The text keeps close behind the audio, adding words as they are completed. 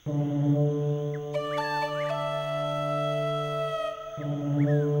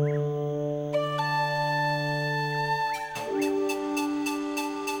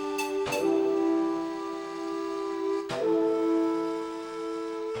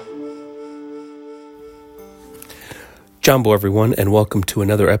Jumbo, everyone, and welcome to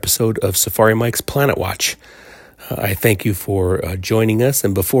another episode of Safari Mike's Planet Watch. I thank you for joining us,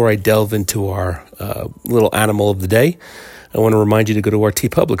 and before I delve into our little animal of the day, I want to remind you to go to our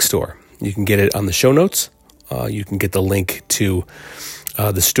TeePublic store. You can get it on the show notes. You can get the link to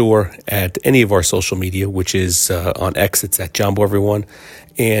the store at any of our social media, which is on X, it's at Jumbo Everyone,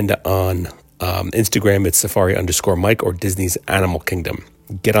 and on Instagram, it's Safari_Mike or Disney's Animal Kingdom.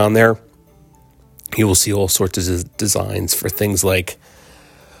 Get on there. You will see all sorts of designs for things like,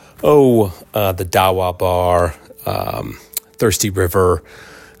 the Dawa Bar, Thirsty River.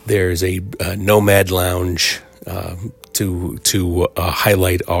 There's a Nomad Lounge to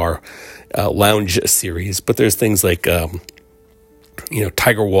highlight our lounge series. But there's things like,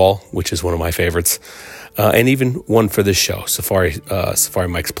 Tiger Wall, which is one of my favorites, and even one for this show, Safari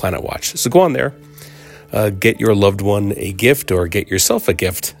Mike's Planet Watch. So go on there, get your loved one a gift or get yourself a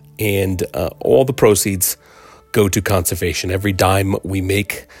gift. And all the proceeds go to conservation. Every dime we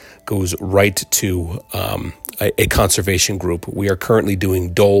make goes right to a conservation group. We are currently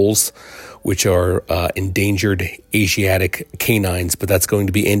doing doles, which are endangered Asiatic canines, but that's going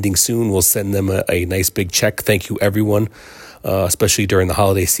to be ending soon. We'll send them a nice big check. Thank you, everyone, especially during the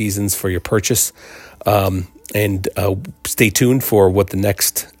holiday seasons, for your purchase. And stay tuned for what the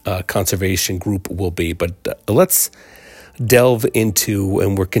next conservation group will be. But let's delve into,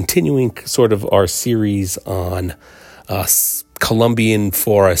 and we're continuing sort of our series on Colombian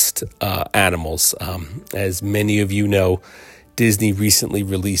forest animals. As many of you know, Disney recently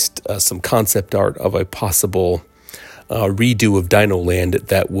released some concept art of a possible redo of Dino Land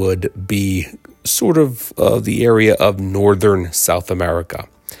that would be sort of the area of northern South America.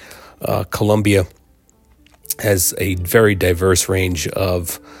 Colombia has a very diverse range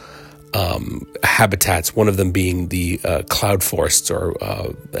of habitats, one of them being the cloud forests or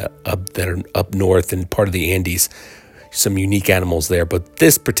that are up north and part of the Andes. Some unique animals there, but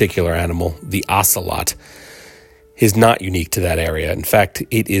this particular animal, the ocelot, is not unique to that area. In fact,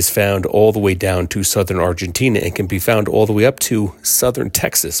 it is found all the way down to southern Argentina and can be found all the way up to southern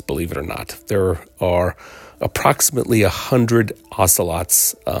Texas, believe it or not. There are approximately 100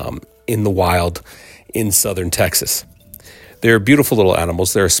 ocelots in the wild in southern Texas. They're beautiful little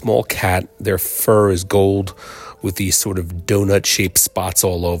animals. They're a small cat. Their fur is gold with these sort of donut-shaped spots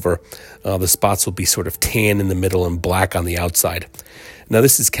all over. The spots will be sort of tan in the middle and black on the outside. Now,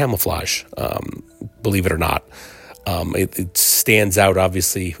 this is camouflage, believe it or not. It stands out,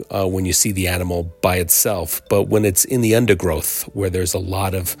 obviously, when you see the animal by itself. But when it's in the undergrowth, where there's a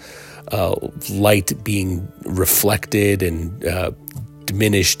lot of light being reflected and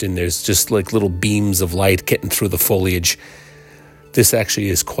diminished, and there's just like little beams of light getting through the foliage, this actually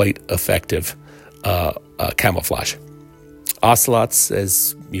is quite effective camouflage. Ocelots,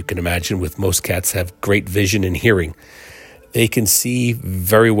 as you can imagine, with most cats, have great vision and hearing. They can see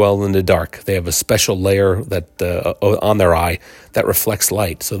very well in the dark. They have a special layer that on their eye that reflects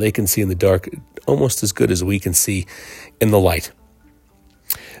light, so they can see in the dark almost as good as we can see in the light.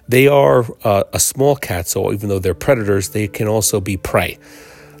 They are a small cat, so even though they're predators, they can also be prey.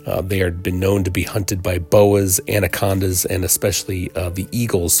 They have been known to be hunted by boas, anacondas, and especially the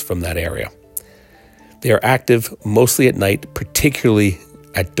eagles from that area. They are active mostly at night, particularly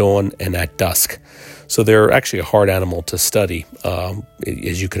at dawn and at dusk. So they're actually a hard animal to study.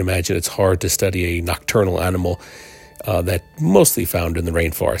 As you can imagine, it's hard to study a nocturnal animal that's mostly found in the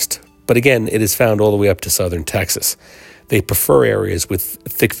rainforest. But again, it is found all the way up to southern Texas. They prefer areas with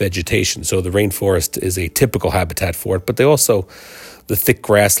thick vegetation, so the rainforest is a typical habitat for it, but they also the thick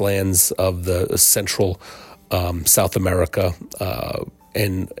grasslands of the central South America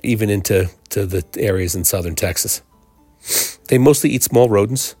and even into the areas in southern Texas. They mostly eat small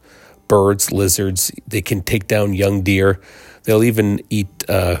rodents, birds, lizards. They can take down young deer. They'll even eat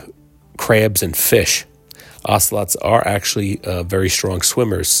crabs and fish. Ocelots are actually very strong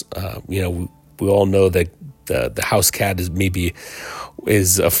swimmers. We all know that the house cat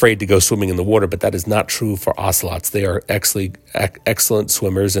is afraid to go swimming in the water, but that is not true for ocelots. They are excellent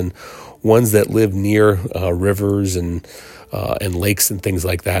swimmers, and ones that live near rivers and lakes and things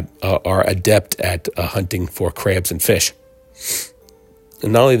like that are adept at hunting for crabs and fish.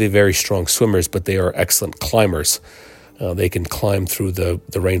 And not only are they very strong swimmers, but they are excellent climbers. They can climb through the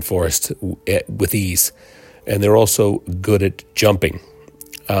rainforest with ease, and they're also good at jumping.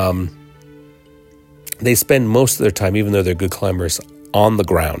 They spend most of their time, even though they're good climbers, on the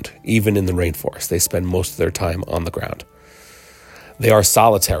ground, even in the rainforest. They spend most of their time on the ground. They are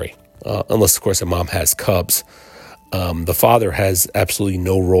solitary, unless, of course, a mom has cubs. The father has absolutely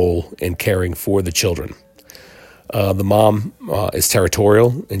no role in caring for the children. The mom is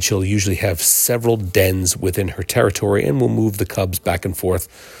territorial, and she'll usually have several dens within her territory, and will move the cubs back and forth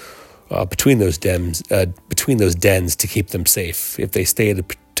between those dens to keep them safe. If they stay at a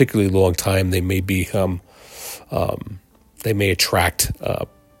particularly long time, they may attract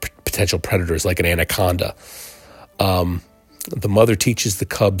potential predators like an anaconda. The mother teaches the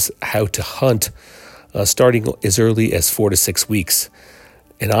cubs how to hunt, starting as early as 4 to 6 weeks.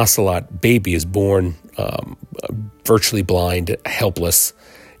 An ocelot baby is born virtually blind, helpless.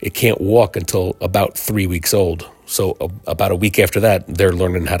 It can't walk until about 3 weeks old. So about a week after that, they're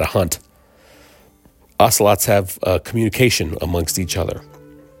learning how to hunt. Ocelots have communication amongst each other,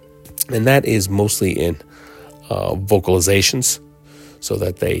 and that is mostly in vocalizations, so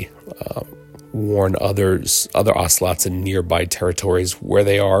that they warn other ocelots in nearby territories where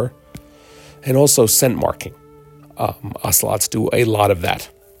they are, and also scent marking. Ocelots do a lot of that.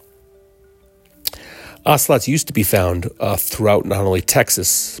 Ocelots used to be found throughout not only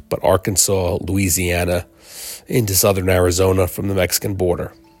Texas, but Arkansas, Louisiana, into southern Arizona from the Mexican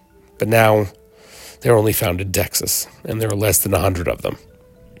border. But now they're only found in Texas, and there are less than 100 of them.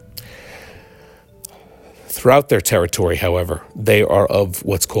 Throughout their territory, however, they are of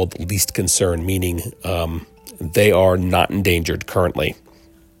what's called least concern, meaning they are not endangered currently.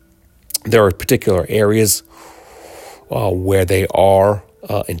 There are particular areas where they are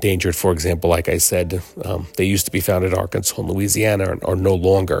endangered. For example, like I said, they used to be found in Arkansas and Louisiana and are no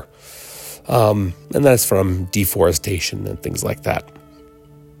longer. And that's from deforestation and things like that.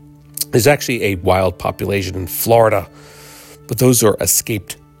 There's actually a wild population in Florida, but those are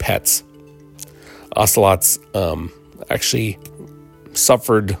escaped pets. Ocelots actually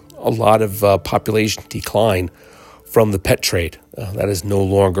suffered a lot of population decline from the pet trade. That is no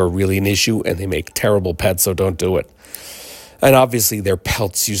longer really an issue, and they make terrible pets, so don't do it. And obviously, their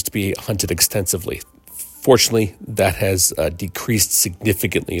pelts used to be hunted extensively. Fortunately, that has decreased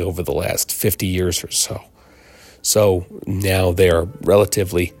significantly over the last 50 years or so. So now they are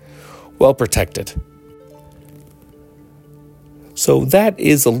relatively well protected. So that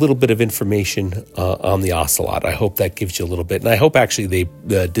is a little bit of information on the ocelot. I hope that gives you a little bit. And I hope actually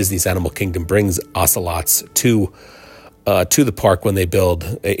Disney's Animal Kingdom brings ocelots to the park when they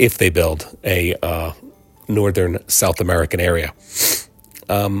build, if they build, a northern South American area.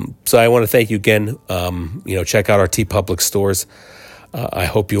 So I want to thank you again. Check out our TeePublic stores. I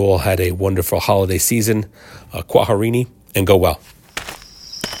hope you all had a wonderful holiday season. Kwaharini, and go well.